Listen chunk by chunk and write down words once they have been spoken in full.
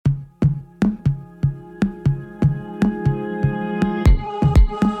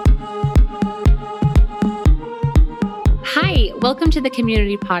Welcome to the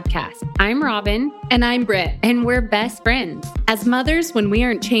Community Podcast. I'm Robin. And I'm Britt. And we're best friends. As mothers, when we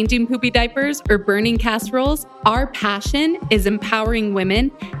aren't changing poopy diapers or burning casseroles, our passion is empowering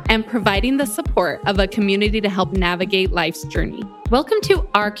women and providing the support of a community to help navigate life's journey. Welcome to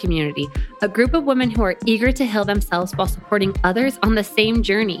our community, a group of women who are eager to heal themselves while supporting others on the same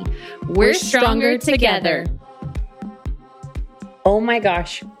journey. We're stronger together. Oh my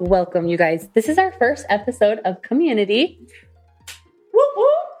gosh, welcome you guys. This is our first episode of Community. Woo woo.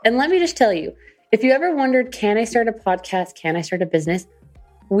 And let me just tell you, if you ever wondered, can I start a podcast? Can I start a business?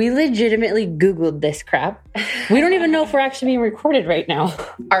 We legitimately Googled this crap. We don't even know if we're actually being recorded right now.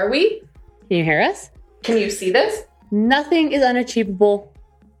 Are we? Can you hear us? Can you see this? Nothing is unachievable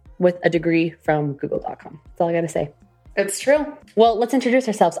with a degree from google.com. That's all I got to say. It's true. Well, let's introduce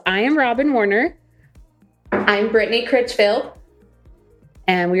ourselves. I am Robin Warner. I'm Brittany Critchfield.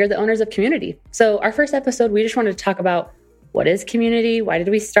 And we are the owners of Community. So our first episode, we just wanted to talk about what is Community? Why did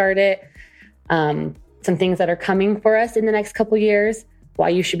we start it? Some things that are coming for us in the next couple years, why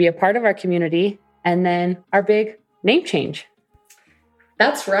you should be a part of our community, and then our big name change.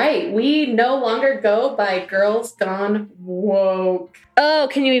 That's right. We no longer go by Girls Gone Woke. Oh,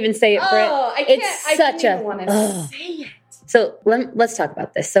 can you even say it, Britt? Oh, I can't. I don't even want to say it. So let's talk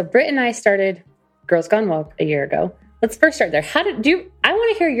about this. So Britt and I started Girls Gone Woke a year ago. Let's first start there. I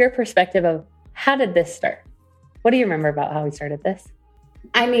want to hear your perspective of how did this start? What do you remember about how we started this?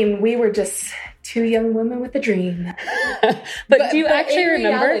 I mean, we were just two young women with a dream. but do you actually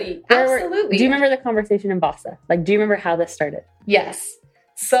remember? Reality, absolutely. Do you remember the conversation in Bossa? Like, do you remember how this started? Yes.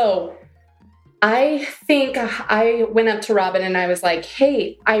 So I think I went up to Robin and I was like,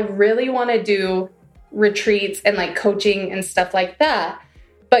 hey, I really want to do retreats and like coaching and stuff like that.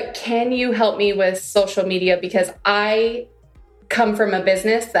 But can you help me with social media? Because I come from a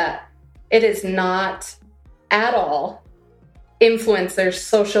business that it is not at all influencers,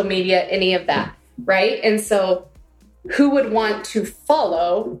 social media, any of that, right? And so who would want to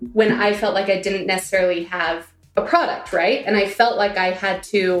follow when I felt like I didn't necessarily have a product, right? And I felt like I had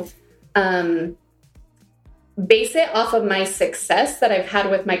to base it off of my success that I've had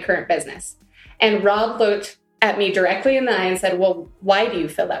with my current business. And Rob looked at me directly in the eye and said, well, why do you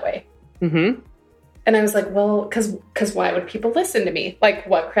feel that way? Mm-hmm. And I was like, well, because why would people listen to me? Like,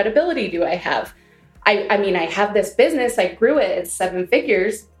 what credibility do I have? I mean, I have this business, I grew it, it's 7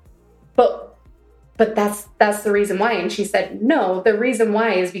 figures, but that's the reason why. And she said, no, the reason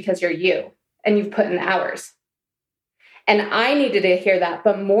why is because you're you and you've put in hours. And I needed to hear that.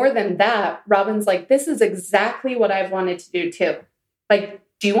 But more than that, Robin's like, this is exactly what I've wanted to do too. Like,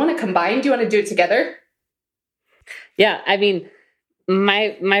 do you want to combine? Do you want to do it together? Yeah. I mean,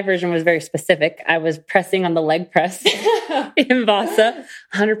 my version was very specific. I was pressing on the leg press in Vasa,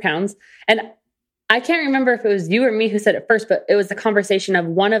 100 pounds. And I can't remember if it was you or me who said it first, but it was the conversation of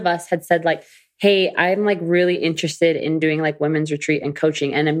one of us had said like, hey, I'm like really interested in doing like women's retreat and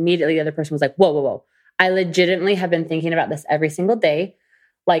coaching. And immediately the other person was like, whoa, whoa, whoa. I legitimately have been thinking about this every single day.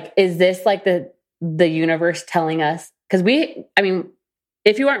 Like, is this like the universe telling us? Because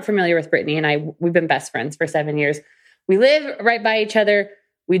if you aren't familiar with Brittany and I, we've been best friends for 7 years. We live right by each other.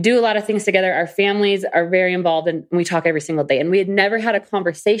 We do a lot of things together. Our families are very involved and we talk every single day. And we had never had a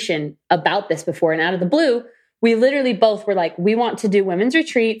conversation about this before. And out of the blue, we literally both were like, we want to do women's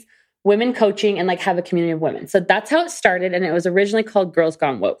retreats, women coaching, and like have a community of women. So that's how it started. And it was originally called Girls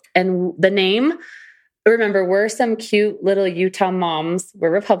Gone Woke. And the name, remember, we're some cute little Utah moms.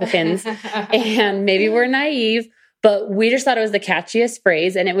 We're Republicans and maybe we're naive, but we just thought it was the catchiest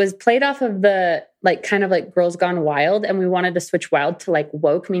phrase. And it was played off of the like kind of like Girls Gone Wild. And we wanted to switch wild to like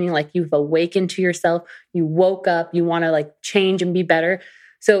woke, meaning like you've awakened to yourself. You woke up, you want to like change and be better.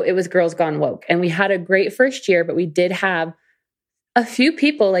 So it was Girls Gone Woke. And we had a great first year, but we did have a few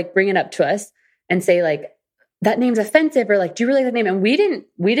people like bring it up to us and say like, that name's offensive, or like, do you really like that name? And we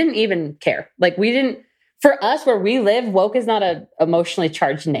didn't even care. Like for us where we live, woke is not a emotionally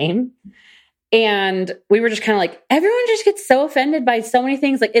charged name. And we were just kind of like, everyone just gets so offended by so many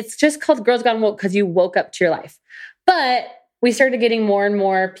things. Like, it's just called Girls Gone Woke because you woke up to your life. But we started getting more and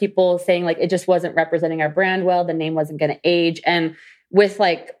more people saying like, it just wasn't representing our brand well. The name wasn't going to age. And with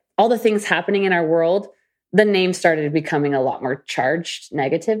like all the things happening in our world, the name started becoming a lot more charged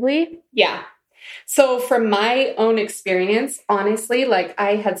negatively. Yeah. So from my own experience, honestly, like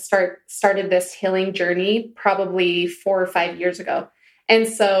I had started this healing journey probably 4 or 5 years ago. And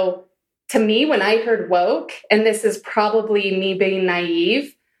so to me, when I heard woke, and this is probably me being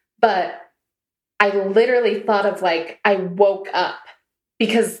naive, but I literally thought of like, I woke up,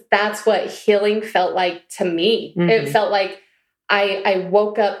 because that's what healing felt like to me. Mm-hmm. It felt like I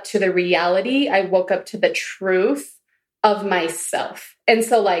woke up to the reality. I woke up to the truth of myself. And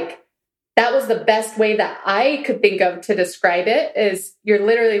so like, that was the best way that I could think of to describe it is you're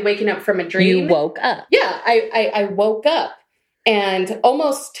literally waking up from a dream. You woke up. Yeah, I woke up, and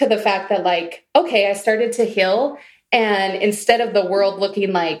almost to the fact that like, okay, I started to heal. And instead of the world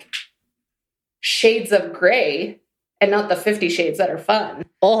looking like shades of gray and not the 50 shades that are fun.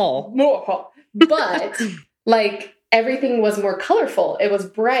 Oh. But like everything was more colorful. It was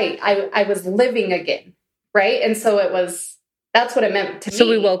bright. I was living again. Right. And so that's what it meant to me. So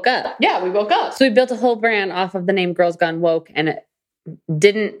we woke up. Yeah, we woke up. So we built a whole brand off of the name Girls Gone Woke, and it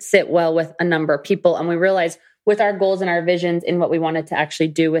didn't sit well with a number of people. And we realized with our goals and our visions in what we wanted to actually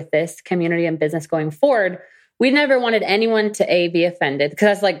do with this community and business going forward, we never wanted anyone to be offended, because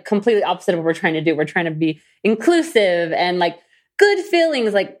that's like completely opposite of what we're trying to do. We're trying to be inclusive and like good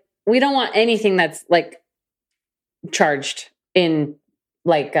feelings. Like we don't want anything that's like charged in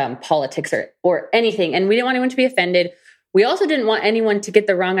like politics or anything. And we didn't want anyone to be offended. We also didn't want anyone to get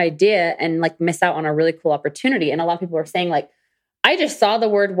the wrong idea and like miss out on a really cool opportunity. And a lot of people were saying like, I just saw the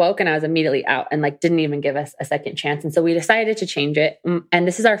word woke and I was immediately out and like didn't even give us a second chance. And so we decided to change it. And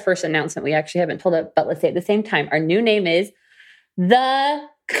this is our first announcement. We actually haven't told it, but let's say at the same time, our new name is The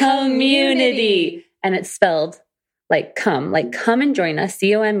Community. And it's spelled like come and join us,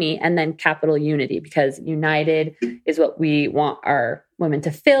 COME, and then capital Unity, because united is what we want our women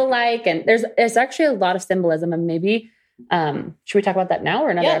to feel like. And there's actually a lot of symbolism, and maybe should we talk about that now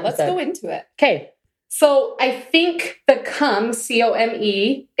or another episode? Let's go into it. Okay. So I think the come,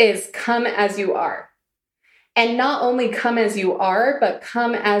 COME, is come as you are. And not only come as you are, but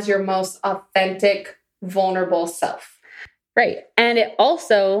come as your most authentic, vulnerable self. Right. And it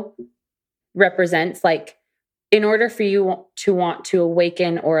also represents like, in order for you to want to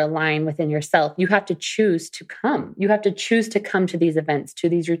awaken or align within yourself, you have to choose to come. You have to choose to come to these events, to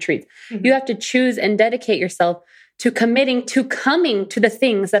these retreats. Mm-hmm. You have to choose and dedicate yourself to committing to coming to the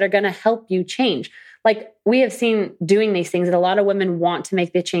things that are going to help you change. Like we have seen doing these things that a lot of women want to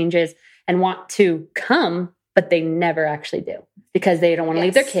make the changes and want to come, but they never actually do because they don't want to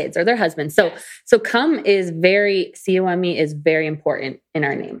leave their kids or their husbands. So, so come is COME is very important in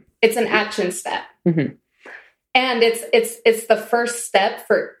our name. It's an action step. Mm-hmm. And it's the first step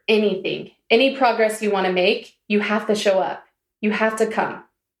for anything. Any progress you want to make, you have to show up. You have to come.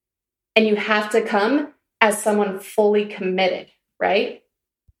 And you have to come as someone fully committed, right?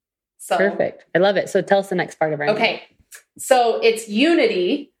 So perfect. I love it. So tell us the next part of our name. Okay. So it's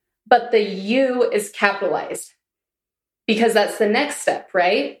unity, but the U is capitalized because that's the next step,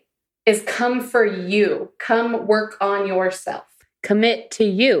 right? Is come for you. Come work on yourself. Commit to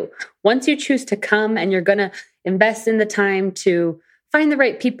you. Once you choose to come and you're going to invest in the time to find the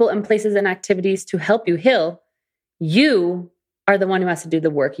right people and places and activities to help you heal, you are the one who has to do the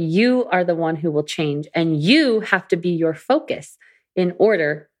work. You are the one who will change, and you have to be your focus in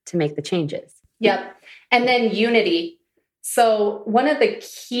order to make the changes. Yep. And then unity. So one of the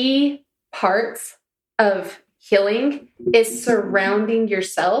key parts of healing is surrounding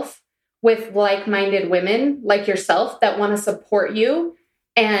yourself with like-minded women like yourself that want to support you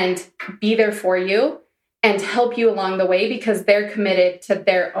and be there for you and help you along the way because they're committed to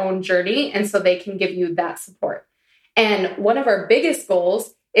their own journey. And so they can give you that support. And one of our biggest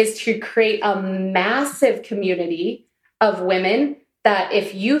goals is to create a massive community of women that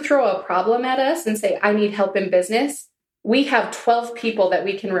if you throw a problem at us and say, I need help in business, we have 12 people that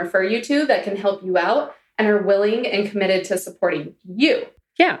we can refer you to that can help you out and are willing and committed to supporting you.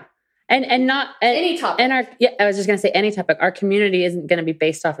 Yeah. And not any topic. And I was just going to say any topic. Our community isn't going to be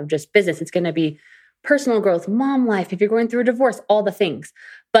based off of just business. It's going to be personal growth, mom life, if you're going through a divorce, all the things.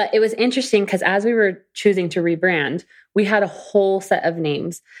 But it was interesting because as we were choosing to rebrand, we had a whole set of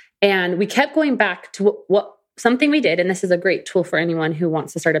names and we kept going back to what something we did. And this is a great tool for anyone who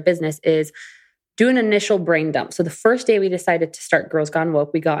wants to start a business is do an initial brain dump. So the first day we decided to start Girls Gone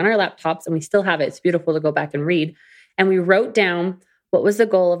Woke, we got on our laptops and we still have it. It's beautiful to go back and read. And we wrote down what was the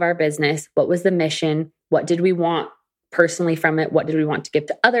goal of our business? What was the mission? What did we want personally from it? What did we want to give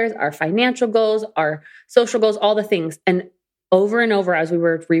to others? Our financial goals, our social goals, all the things. And over as we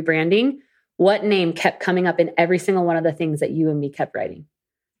were rebranding, what name kept coming up in every single one of the things that you and me kept writing?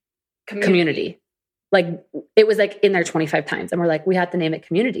 Community. Like it was like in there 25 times. And we're like, we had to name it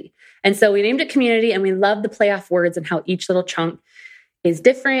Community. And so we named it Community and we love the play off words and how each little chunk is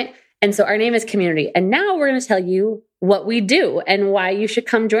different. And so our name is Community. And now we're going to tell you what we do and why you should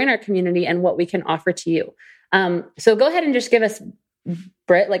come join our community and what we can offer to you. So go ahead and just give us,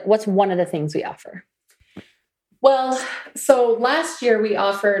 Britt, like what's one of the things we offer? Well, so last year we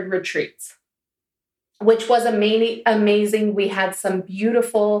offered retreats, which was amazing. We had some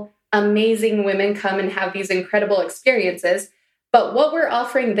beautiful amazing women come and have these incredible experiences. But what we're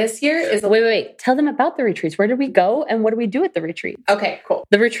offering this year is... Wait. Tell them about the retreats. Where did we go and what do we do at the retreat? Okay, cool.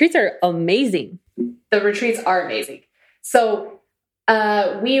 The retreats are amazing. The retreats are amazing. So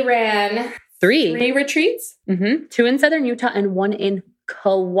we ran three retreats. 2 in Southern Utah and 1 in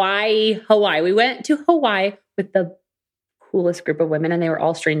Hawaii. We went to Hawaii with the coolest group of women, and they were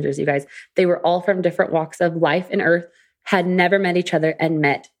all strangers, you guys. They were all from different walks of life and earth, had never met each other, and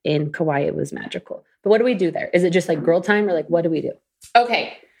met in Kauai. It was magical. But what do we do there? Is it just like girl time, or like what do we do?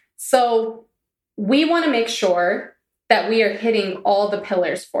 Okay, so we want to make sure that we are hitting all the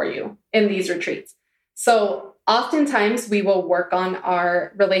pillars for you in these retreats. So oftentimes we will work on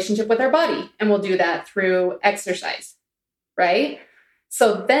our relationship with our body, and we'll do that through exercise, right?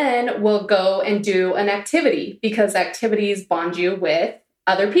 So then we'll go and do an activity, because activities bond you with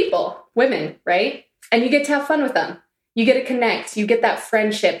other people, women, right? And you get to have fun with them. You get to connect. You get that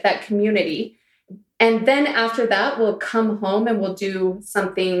friendship, that community. And then after that, we'll come home and we'll do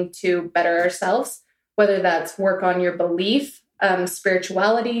something to better ourselves, whether that's work on your belief,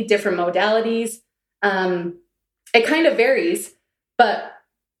 spirituality, different modalities. It kind of varies, but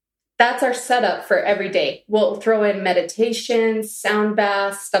that's our setup for every day. We'll throw in meditation, sound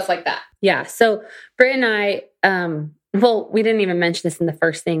baths, stuff like that. Yeah. So Britt and I, we didn't even mention this in the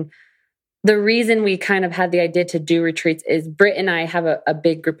first thing. The reason we kind of had the idea to do retreats is Britt and I have a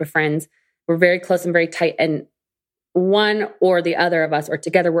big group of friends. We're very close and very tight. And one or the other of us, or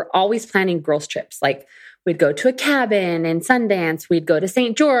together, we're always planning girls' trips. Like we'd go to a cabin in Sundance. We'd go to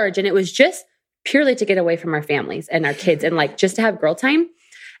St. George. And it was just purely to get away from our families and our kids and like just to have girl time.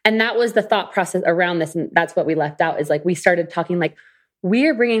 And that was the thought process around this. And that's what we left out is like, we started talking like, we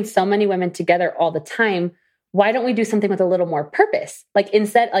are bringing so many women together all the time. Why don't we do something with a little more purpose? Like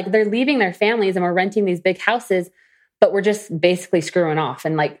instead, like they're leaving their families and we're renting these big houses, but we're just basically screwing off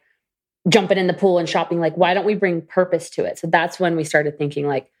and like jumping in the pool and shopping. Like, why don't we bring purpose to it? So that's when we started thinking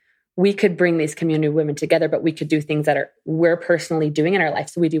like, we could bring these community women together, but we could do things that we're personally doing in our life.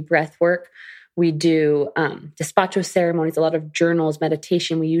 So we do breath work. We do despacho ceremonies, a lot of journals,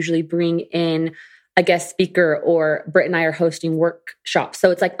 meditation. We usually bring in a guest speaker, or Britt and I are hosting workshops.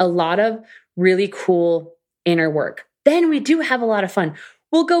 So it's like a lot of really cool inner work. Then we do have a lot of fun.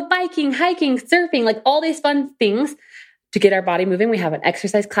 We'll go biking, hiking, surfing, like all these fun things to get our body moving. We have an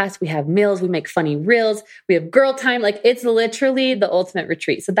exercise class. We have meals. We make funny reels. We have girl time. Like it's literally the ultimate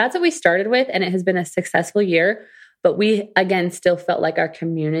retreat. So that's what we started with. And it has been a successful year. But we, again, still felt like our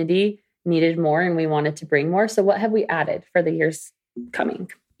community needed more and we wanted to bring more. So what have we added for the years coming?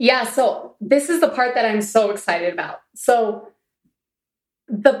 Yeah. So this is the part that I'm so excited about. So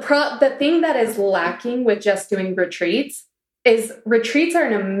the thing that is lacking with just doing retreats is retreats are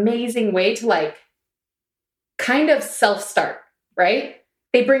an amazing way to like kind of self-start, right?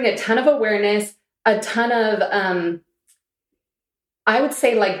 They bring a ton of awareness, a ton of, I would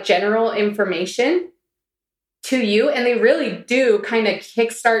say like general information to you. And they really do kind of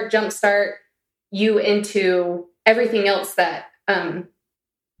kickstart, jumpstart you into everything else that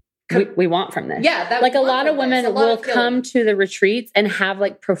we want from this. Yeah. That like a lot of women will come to the retreats and have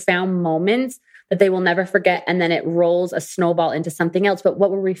like profound moments that they will never forget. And then it rolls a snowball into something else. But what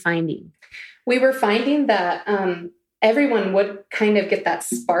were we finding? We were finding that everyone would kind of get that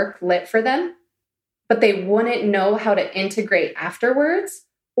spark lit for them, but they wouldn't know how to integrate afterwards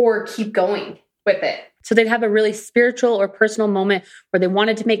or keep going with it. So they'd have a really spiritual or personal moment where they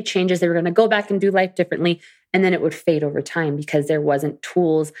wanted to make changes. They were going to go back and do life differently. And then it would fade over time because there wasn't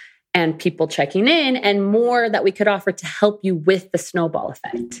tools and people checking in and more that we could offer to help you with the snowball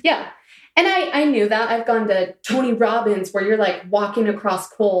effect. Yeah. And I knew that. I've gone to Tony Robbins where you're like walking across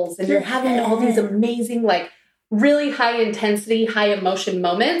coals and you're having all these amazing, like really high intensity, high emotion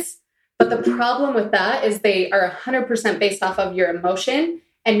moments. But the problem with that is they are 100% based off of your emotion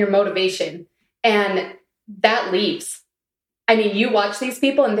and your motivation. And that leaves. I mean, you watch these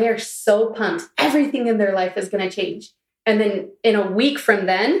people and they are so pumped. Everything in their life is going to change. And then in a week from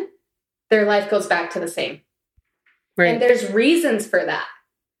then, their life goes back to the same. Right. And there's reasons for that.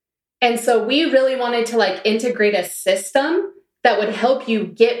 And so we really wanted to like integrate a system that would help you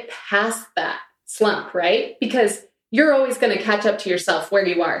get past that slump, right? Because you're always going to catch up to yourself where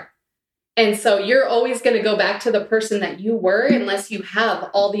you are. And so you're always going to go back to the person that you were unless you have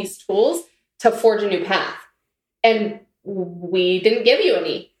all these tools to forge a new path. And we didn't give you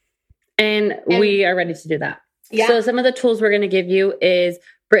any. And we are ready to do that. Yeah. So some of the tools we're going to give you is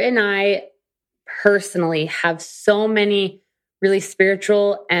Britt and I personally have so many really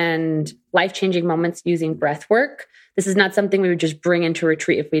spiritual and life-changing moments using breath work. This is not something we would just bring into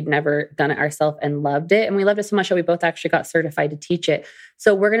retreat if we'd never done it ourselves and loved it. And we loved it so much that we both actually got certified to teach it.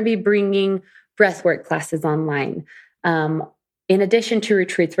 So we're going to be bringing breathwork classes online. In addition to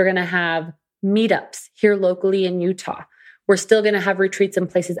retreats, we're going to have meetups here locally in Utah. We're still going to have retreats in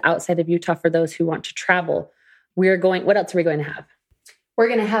places outside of Utah for those who want to travel. What else are we going to have? We're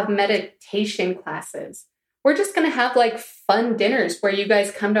going to have meditation classes. We're just going to have like fun dinners where you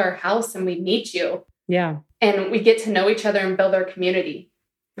guys come to our house and we meet you. Yeah. And we get to know each other and build our community.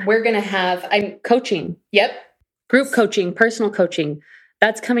 We're going to have coaching. Yep. Group coaching, personal coaching.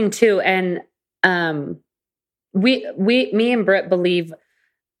 That's coming too. And me and Britt believe,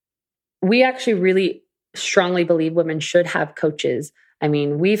 we actually really strongly believe women should have coaches. I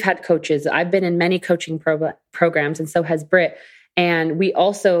mean, we've had coaches. I've been in many coaching programs, and so has Britt. And we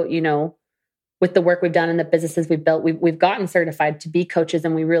also, with the work we've done and the businesses we've built, we've gotten certified to be coaches.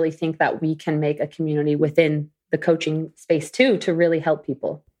 And we really think that we can make a community within the coaching space too, to really help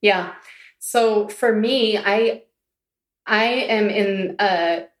people. Yeah. So for me, I am in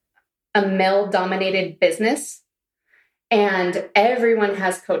a male-dominated business, and everyone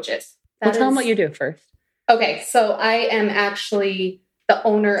has coaches. Tell them what you do first. Okay, so I am actually the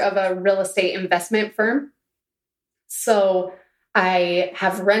owner of a real estate investment firm. So I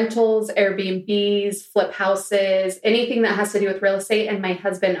have rentals, Airbnbs, flip houses, anything that has to do with real estate, and my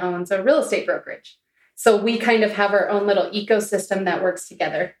husband owns a real estate brokerage. So we kind of have our own little ecosystem that works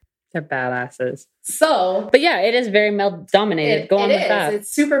together. They're badasses. But yeah, it is very male dominated. Go on with that.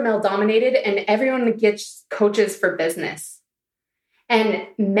 It's super male dominated, and everyone gets coaches for business. And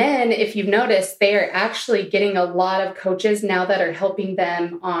men, if you've noticed, they are actually getting a lot of coaches now that are helping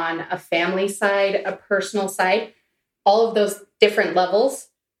them on a family side, a personal side, all of those different levels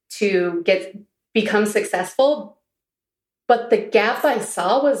to become successful. But the gap I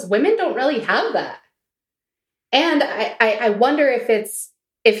saw was women don't really have that. And I wonder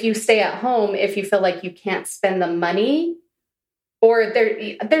if you stay at home, if you feel like you can't spend the money, or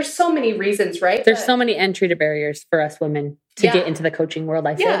there's so many reasons, right? There's so many entry barriers for us women to get into the coaching world.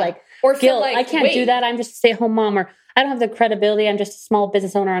 I feel like, or feel like I can't do that. I'm just a stay-at-home mom, or I don't have the credibility. I'm just a small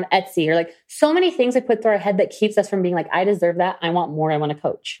business owner on Etsy, or like so many things we put through our head that keeps us from being like, I deserve that. I want more. I want to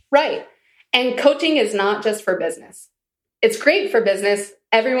coach. Right. And coaching is not just for business. It's great for business.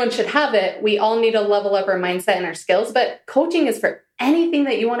 Everyone should have it. We all need to level up our mindset and our skills, but coaching is for anything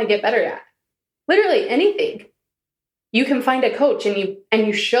that you want to get better at. Literally anything. You can find a coach, and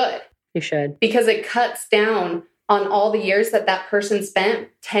you should. You should. Because it cuts down on all the years that person spent,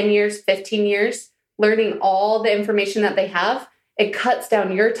 10 years, 15 years, learning all the information that they have. It cuts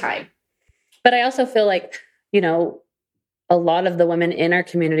down your time. But I also feel like, a lot of the women in our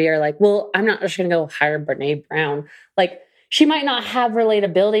community are like, well, I'm not just going to go hire Brene Brown. Like, she might not have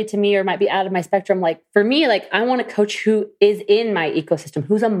relatability to me or might be out of my spectrum. Like, for me, like, I want a coach who is in my ecosystem,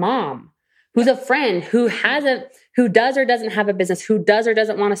 who's a mom, who's a friend, who does or doesn't have a business, who does or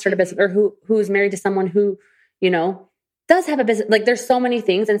doesn't want to start a business, or who's married to someone who, does have a business. Like, there's so many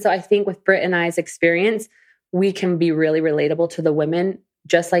things. And so I think with Britt and I's experience, we can be really relatable to the women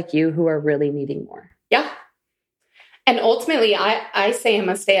just like you who are really needing more. Yeah. And ultimately, I say I'm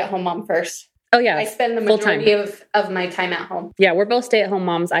a stay-at-home mom first. Oh, yeah. I spend the majority of my time at home. Yeah, we're both stay-at-home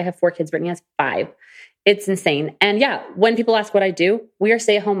moms. I have 4 kids. Brittany has 5. It's insane. And yeah, when people ask what I do, we are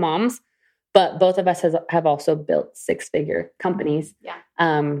stay-at-home moms, but both of us have also built 6-figure companies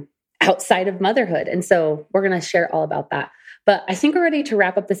outside of motherhood. And so we're going to share all about that. But I think we're ready to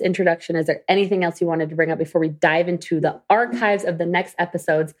wrap up this introduction. Is there anything else you wanted to bring up before we dive into the archives of the next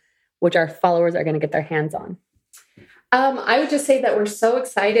episodes, which our followers are going to get their hands on? I would just say that we're so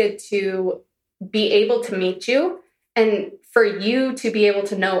excited to be able to meet you and for you to be able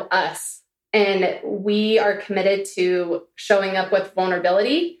to know us. And we are committed to showing up with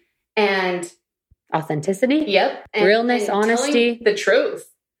vulnerability and authenticity. Yep. Realness, and honesty. The truth.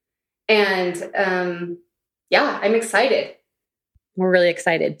 And I'm excited. We're really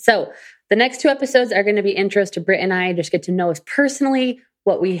excited. So the next 2 episodes are going to be intros to Britt and I, just get to know us personally,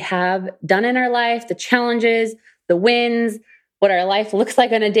 what we have done in our life, the challenges, the wins, what our life looks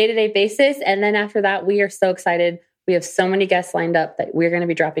like on a day-to-day basis. And then after that, we are so excited. We have so many guests lined up that we're going to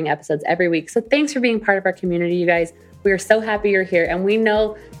be dropping episodes every week. So thanks for being part of our community, you guys. We are so happy you're here. And we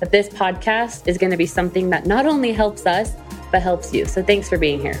know that this podcast is going to be something that not only helps us, but helps you. So thanks for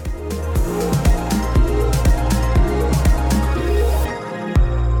being here.